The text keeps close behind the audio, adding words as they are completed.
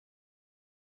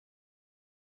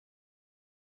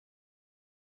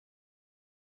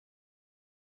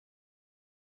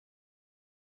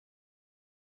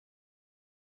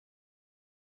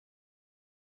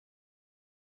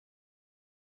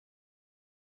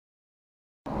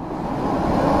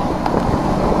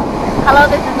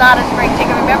this is not a spring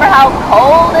chicken. Remember how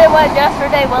cold it was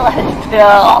yesterday? Well, it's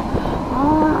still.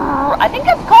 I think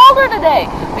it's colder today.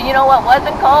 But you know what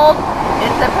wasn't cold?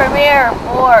 It's the premiere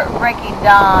for Breaking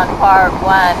Dawn Part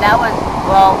 1. That was,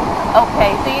 well,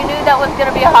 okay. So you knew that was going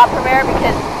to be a hot premiere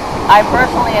because I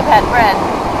personally have had friends,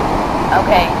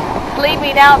 okay,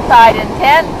 sleeping outside in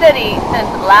Tent City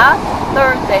since last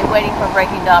Thursday waiting for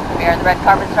Breaking Dawn premiere. The red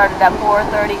carpet started at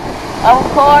 4:30. Of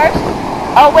course.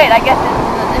 Oh, wait, I guess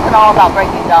this isn't all about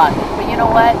Breaking Dawn. But you know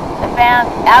what? The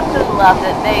fans absolutely loved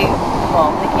it. They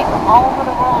came from all over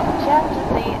the world just to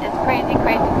see. It's crazy,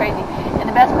 crazy, crazy. And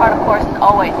the best part, of course, is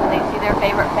always when they see their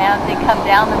favorite fans, they come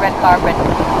down the red carpet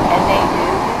and they do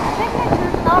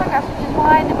signatures and autographs, which is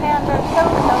why the fans are so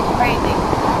crazy.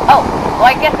 Oh, well,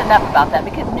 I guess enough about that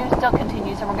because news still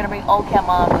continues, and we're going to bring Oldecam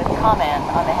on with comments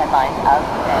on the headlines of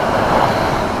the day.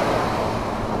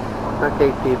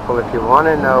 Okay, people, if you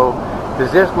want to know,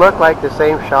 does this look like the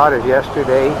same shot as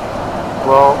yesterday?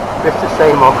 Well, it's the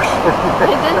same ocean.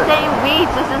 It's the same beach.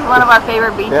 This is one of our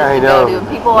favorite beaches to go to. And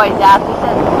people always ask me,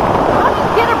 said, how do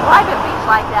you get a private beach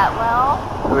like that? Well,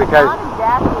 because it's not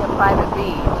exactly a private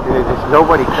beach.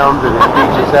 Nobody comes to this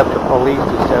beach except the police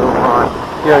to settle on.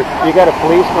 You know, you got a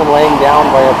policeman laying down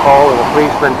by a pole and a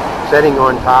policeman sitting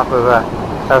on top of a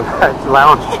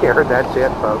lounge chair. That's it,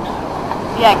 folks.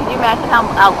 Yeah, can you imagine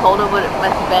how cold it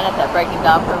must have been at that Breaking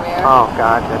Dawn premiere? Oh,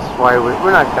 God, that's why we're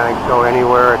not going to go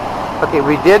anywhere. Okay,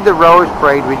 we did the Rose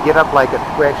Parade. We'd get up we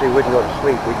actually wouldn't go to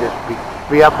sleep. We'd just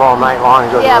be up all night long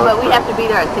and go to the Rose but we Parade. have to be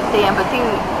there at 6 a.m. But see,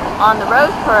 on the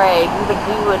Rose Parade, we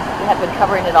would have been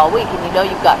covering it all week, and you know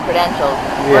you've got credentials.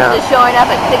 Yeah. Versus showing up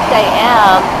at 6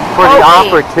 a.m. For the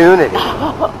opportunity.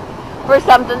 For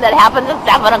something that happens at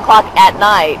 7 o'clock at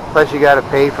night. Plus you got to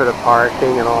pay for the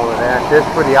parking and all of that. Just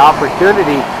for the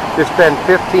opportunity to spend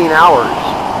 15 hours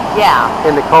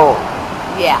in the cold.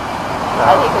 Yeah.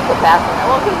 I think we could pass on that.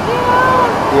 Well,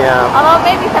 yeah. Although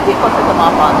maybe some people took them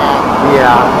off on that.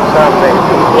 Yeah, some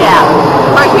maybe. Yeah.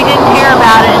 Of course, we didn't hear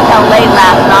about it until late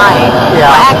last night. Yeah.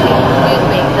 Well, actually, excuse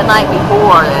me, the night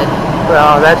before.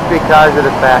 Well, that's because of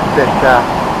the fact that,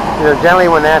 you know, generally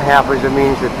when that happens, it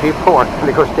means that people aren't going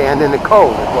to go stand in the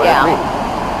cold, is what it means.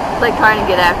 It's like trying to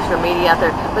get extra media out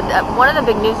there. But one of the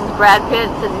big news is Brad Pitt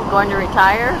says he's going to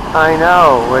retire. I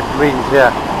know, which means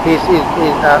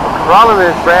problem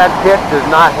is Brad Pitt does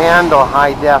not handle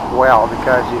high def well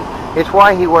because it's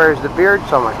why he wears the beard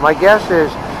so much. My guess is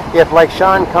if like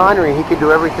Sean Connery, he could do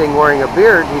everything wearing a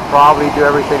beard, he'd probably do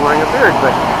everything wearing a beard.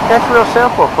 But that's real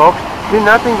simple, folks. Do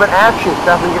nothing but action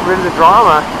stuff and get rid of the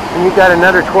drama, and you've got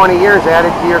another 20 years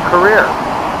added to your career.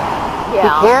 Yeah.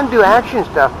 He can do action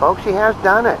stuff, folks. He has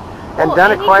done it. And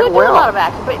done it quite well. He could do a lot of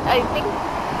action, but I think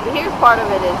here's part of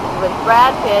it is with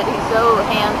Brad Pitt, he's so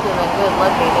handsome and good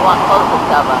looking, they want close-ups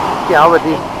of him. Yeah, but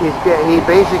he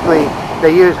basically,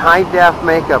 they use high-def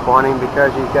makeup on him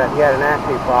because he had an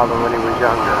acne problem when he was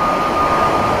younger.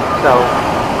 So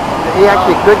he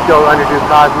actually could go undergo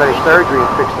cosmetic surgery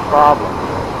and fix the problem.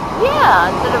 Yeah,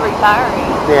 instead of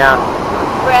retiring. Yeah.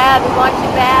 Brad, we want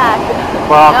you back.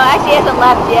 Well, no, actually he hasn't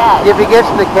left yet. If he gets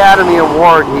an Academy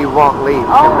Award, he won't leave.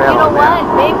 Oh, you know what?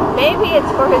 Maybe it's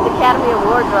for his Academy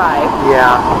Award drive.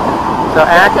 Yeah. So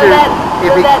actors...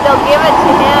 So that they'll give it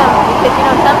to him, because, you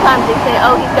know, sometimes they say,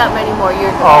 oh, he's got many more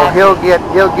years of acting.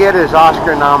 He'll get his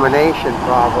Oscar nomination,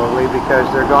 probably, because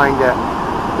they're going to,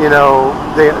 you know,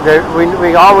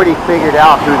 we already figured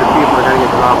out who the people that are going to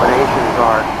get the nominations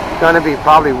are. It's going to be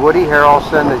probably Woody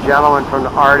Harrelson, the gentleman from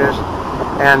The Artist,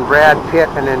 and Brad Pitt,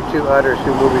 and then two others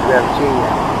whose movies we haven't seen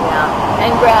yet. Yeah,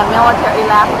 and military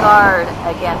lapse guard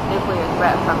against nuclear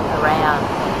threat from Iran.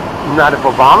 Not if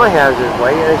Obama has his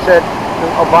way. They said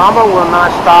Obama will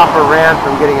not stop Iran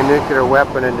from getting a nuclear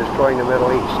weapon and destroying the Middle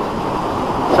East.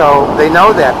 So they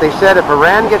know that. They said if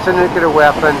Iran gets a nuclear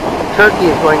weapon,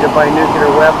 Turkey is going to buy nuclear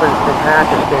weapons from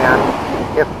Pakistan.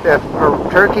 If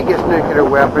Turkey gets nuclear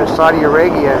weapons, Saudi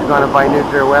Arabia is going to buy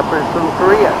nuclear weapons from North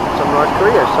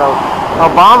Korea. So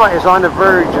Obama is on the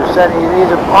verge of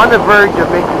on the verge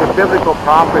of making the biblical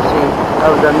prophecy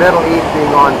of the Middle East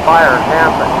being on fire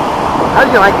happen. How'd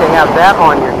you like to have that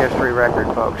on your history record,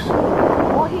 folks?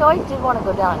 Well, he always did want to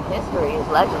go down in history. He's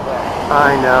legendary.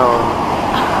 I know.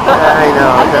 I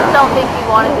know. I just don't think he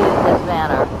wanted it in this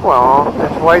manner. Well,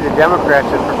 that's why the Democrats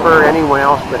would prefer anyone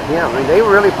else but him. I mean, they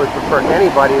really would prefer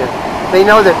anybody. They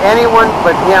know that anyone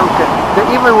but him,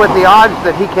 even with the odds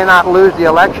that he cannot lose the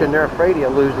election, they're afraid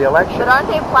he'll lose the election. But aren't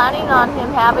they planning on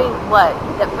him having,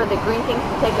 that for the green things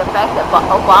to take effect, that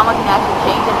Obama can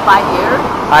actually change in 5 years?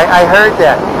 I heard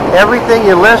that. Everything,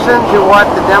 you listen to what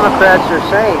the Democrats are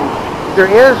saying,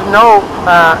 there is no,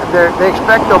 they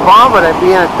expect Obama to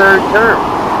be in a third term.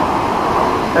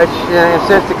 And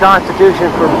since the Constitution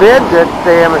forbids it,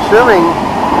 they am assuming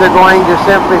they're going to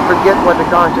simply forget what the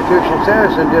Constitution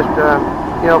says and just,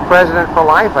 president for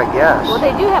life, I guess. Well,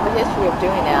 they do have a history of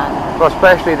doing that. Well,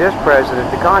 especially this president.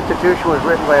 The Constitution was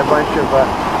written by a bunch of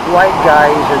white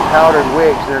guys in powdered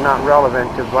wigs, and they're not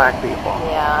relevant to black people.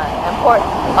 Yeah, important.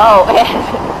 Oh, and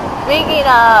speaking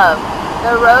of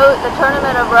the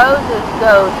Tournament of Roses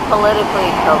goes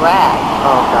politically correct.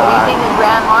 Oh, God. Have you seen the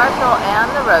Grand Marshal and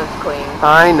the Rose Queen?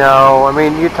 I know. I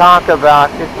mean, you talk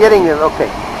about getting them. Okay.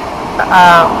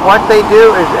 What they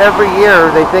do is every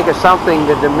year they think of something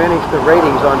to diminish the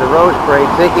ratings on the Rose Parade,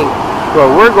 thinking,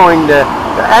 well, we're going to...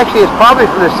 Actually, it's probably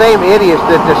from the same idiots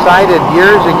that decided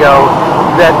years ago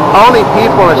that only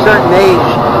people a certain age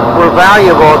were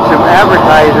valuable to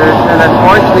advertisers, and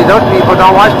unfortunately those people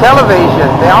don't watch television.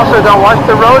 They also don't watch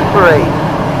the Rose Parade.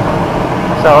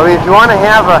 So, I mean, if you want to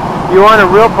have a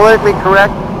real politically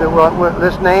correct,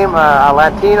 this name, a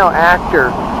Latino actor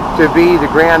to be the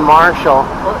Grand Marshal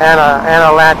and a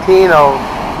Latino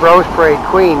Rose Parade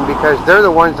Queen, because they're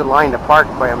the ones that line the park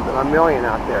by a million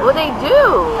out there. Well, they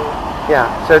do. Yeah,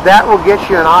 so that will get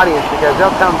you an audience because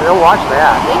they'll watch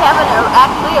that. They have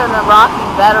actually an Iraqi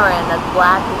veteran that's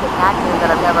black who's an actor that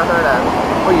I've never heard of.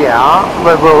 Well, yeah,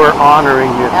 but we're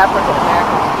honoring you. African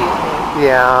American, excuse me.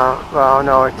 Yeah, well,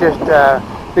 no, it's just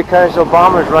because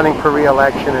Obama's running for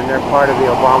re-election and they're part of the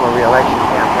Obama re-election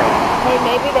campaign. Hey,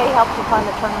 maybe they helped you fund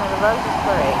the Tournament of Roses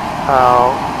parade.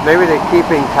 Oh, maybe they're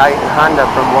keeping Honda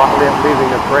from leaving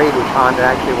the parade, which Honda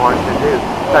actually wants to do.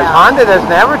 Because Honda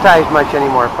doesn't advertise much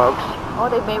anymore, folks. Oh,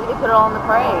 maybe they put it all in the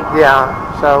parade. Yeah,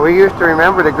 so we used to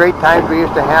remember the great times we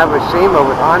used to have with SEMA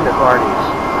with Honda parties.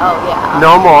 Oh, yeah.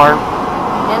 No more.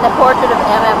 And the portrait of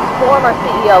MM's former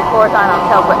CEO, Corzine, on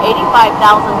sale for $85,000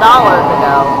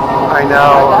 ago. I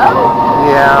know.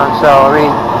 Yeah, so, I mean,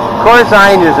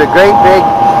 Corzine is a great big...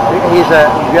 He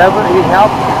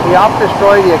helped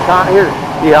destroy the economy.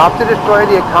 He helped to destroy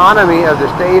the economy of the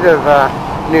state of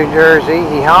New Jersey.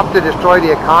 He helped to destroy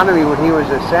the economy when he was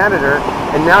a senator,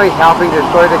 and now he's helping to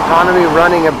destroy the economy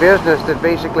running a business that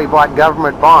basically bought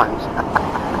government bonds.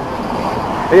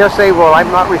 And you'll say, well,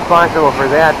 I'm not responsible for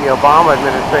that. The Obama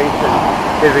administration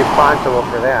is responsible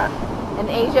for that. And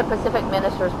Asia-Pacific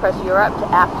ministers press Europe to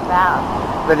act fast.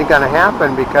 But it's going to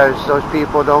happen because those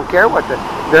people don't care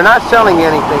they're not selling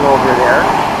anything over there.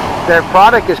 Their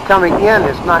product is coming in.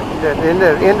 It's not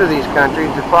into these countries.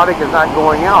 The product is not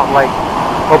going out. Like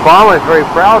Obama is very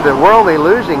proud that we're only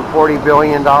losing $40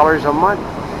 billion a month,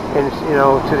 and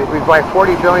we buy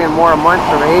 $40 billion more a month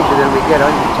from Asia than we get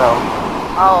in. So.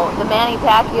 Oh, the Manny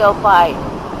Pacquiao fight.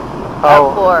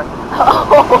 Oh.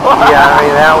 Yeah, I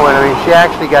mean that one. I mean, she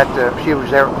actually got she was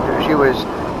there.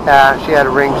 She had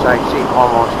a ringside seat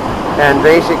almost, and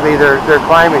basically they're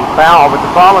climbing foul. But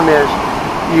the problem is,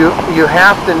 you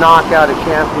have to knock out a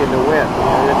champion to win,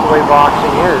 and that's the way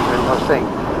boxing is. And those things,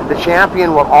 the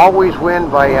champion will always win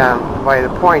by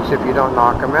the points if you don't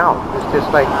knock him out. It's just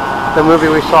like the movie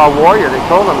we saw, Warrior. They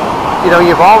told him,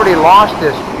 you've already lost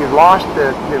this. You've lost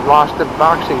the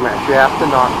boxing match. You have to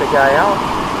knock the guy out,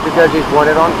 because he's won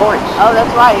it on points. Oh, that's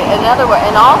right. In other words,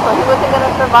 and also he wasn't going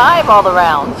to survive all the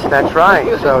rounds. That's right.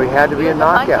 So he had to be a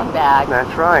knockout. Bag.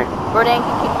 That's right. Bernanke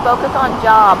keeps focused on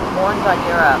jobs, warns on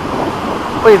Europe.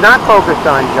 Well, he's not focused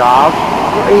on jobs.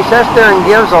 He sits there and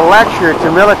gives a lecture to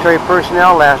military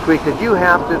personnel last week that you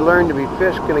have to learn to be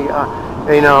fiscally,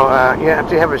 you have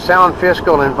to have a sound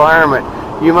fiscal environment.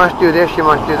 You must do this, you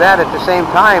must do that. At the same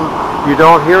time, you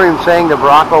don't hear him saying to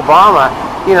Barack Obama,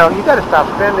 you got to stop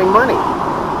spending money.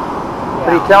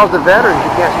 But he tells the veterans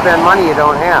you can't spend money you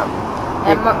don't have.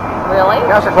 Really? He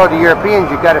also told the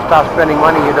Europeans you've got to stop spending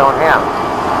money you don't have.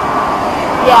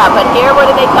 Yeah, but here, what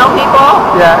do they tell people?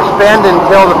 Yeah, spend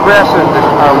until the press is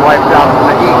wiped out from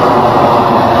the heat.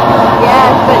 Yes,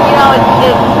 but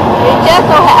it just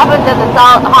so happens that the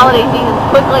holiday season is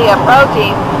quickly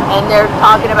approaching, and they're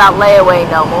talking about layaway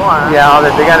no more. Yeah, that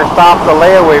they're going to stop the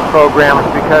layaway programs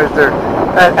because they're...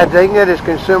 I think that is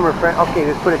consumer friendly. Okay,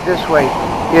 let's put it this way.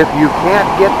 If you can't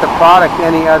get the product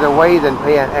any other way than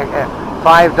pay a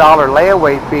 $5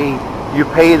 layaway fee, you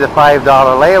pay the $5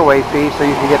 layaway fee so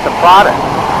you can get the product.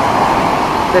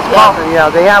 It's called,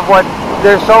 they have what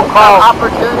they're so-called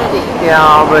opportunity.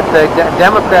 Yeah, but the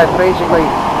Democrats basically,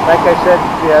 like I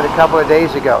said a couple of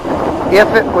days ago,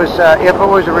 if it was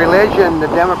a religion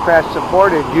the Democrats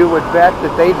supported, you would bet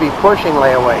that they'd be pushing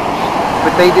layaways.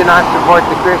 But they do not support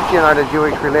the Christian or the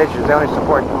Jewish religions. They only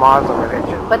support the Muslim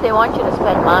religion. But they want you to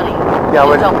spend money. Yeah,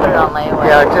 just don't put it on layaway.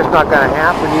 Yeah, it's just not going to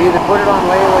happen. You either put it on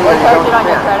layaway or you charge don't it on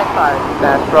your spend. credit card.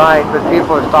 That's right, but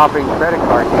people are stopping credit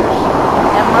card use.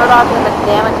 And Murdoch limits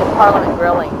damage in Parliament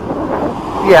grilling.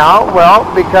 Yeah, well,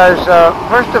 because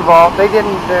first of all, they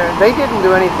didn't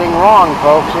do anything wrong,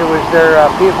 folks. It was their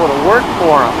people to work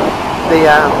for them. You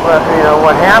know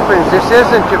what happens? This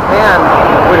isn't Japan,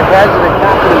 where it has an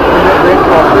company commit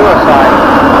ritual suicide.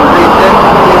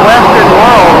 The Western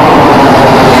world.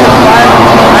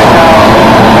 I know.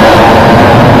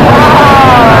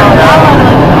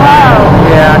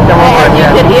 Yeah, come over And you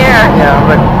here. could hear. Yeah,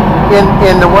 but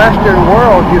in the Western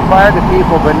world, you fire the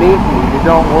people beneath you. You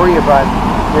don't worry about,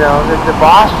 you know, the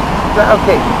boss.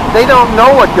 Okay, they don't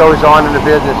know what goes on in the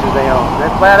businesses they own. They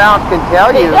flat out can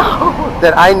tell you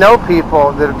that I know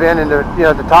people that have been in the, you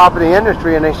know, the top of the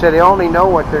industry, and they say they only know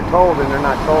what they're told, and they're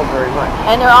not told very much.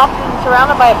 And they're often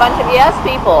surrounded by a bunch of yes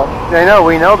people. They know,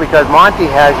 we know, because Monty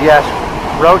has yes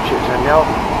roaches, and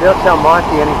they'll tell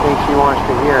Monty anything she wants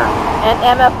to hear. And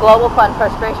MF Global Fund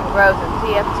frustration grows, and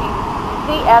CFTC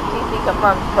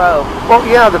confirms probe. Well,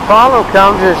 yeah, the problem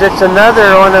comes is it's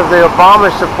another one of the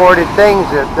Obama-supported things.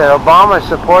 That Obama's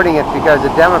supporting it because the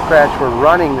Democrats were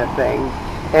running the thing,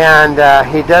 and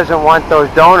he doesn't want those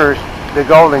donors, the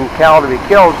golden cow, to be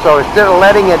killed. So instead of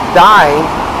letting it die,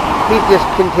 he just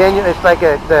continues. It's like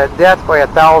the death by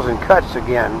 1,000 cuts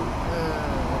again.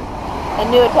 A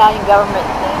new Italian government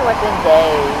seen within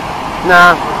days.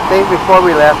 Nah, before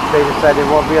we left, they decided,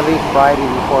 well, it'll be at least Friday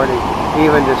before they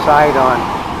even decide on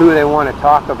who they want to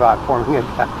talk about forming a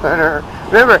governor.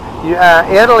 Remember,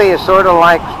 Italy is sort of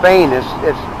like Spain. It's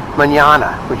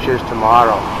mañana, which is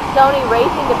tomorrow. Sony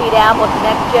racing to beat Apple's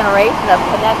next generation of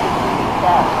connected TV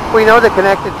sets. We know the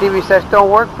connected TV sets don't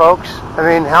work, folks. I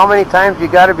mean, how many times you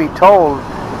got to be told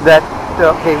that,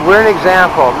 okay, we're an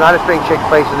example, not a spring chick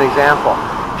place, an example.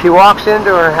 She walks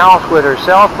into her house with her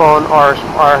cell phone or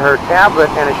her tablet,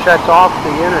 and it shuts off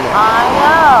the internet. I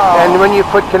know. And when you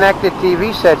put connected TV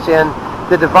sets in,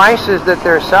 the devices that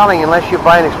they're selling, unless you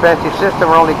buy an expensive system,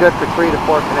 are only good for 3 to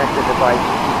 4 connected devices.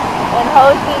 And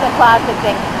hosting a classic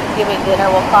Thanksgiving dinner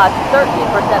will cost 13%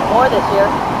 more this year,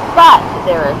 but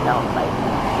there is no place.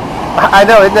 I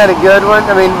know, isn't that a good one?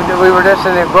 I mean, we were just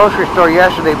in a grocery store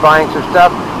yesterday buying some stuff,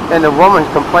 and the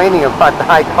woman's complaining about the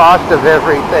high cost of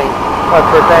everything for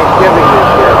Thanksgiving this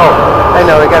year. Oh, I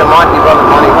know, they got a Monty Brother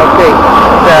money. Okay,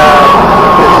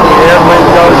 the airplane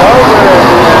goes over.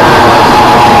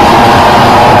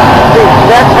 See,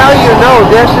 that's how you know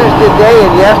this is the day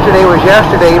and yesterday was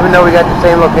yesterday, even though we got the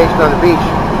same location on the beach,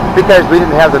 because we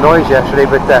didn't have the noise yesterday.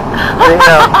 But the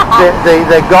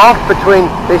gulf between,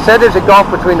 they said there's a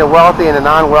gulf between the wealthy and the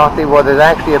non-wealthy. Well, there's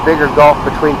actually a bigger gulf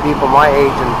between people my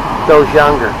age and those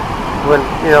younger. When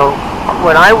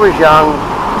I was young,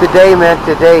 today meant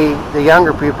today. The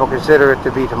younger people consider it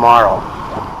to be tomorrow.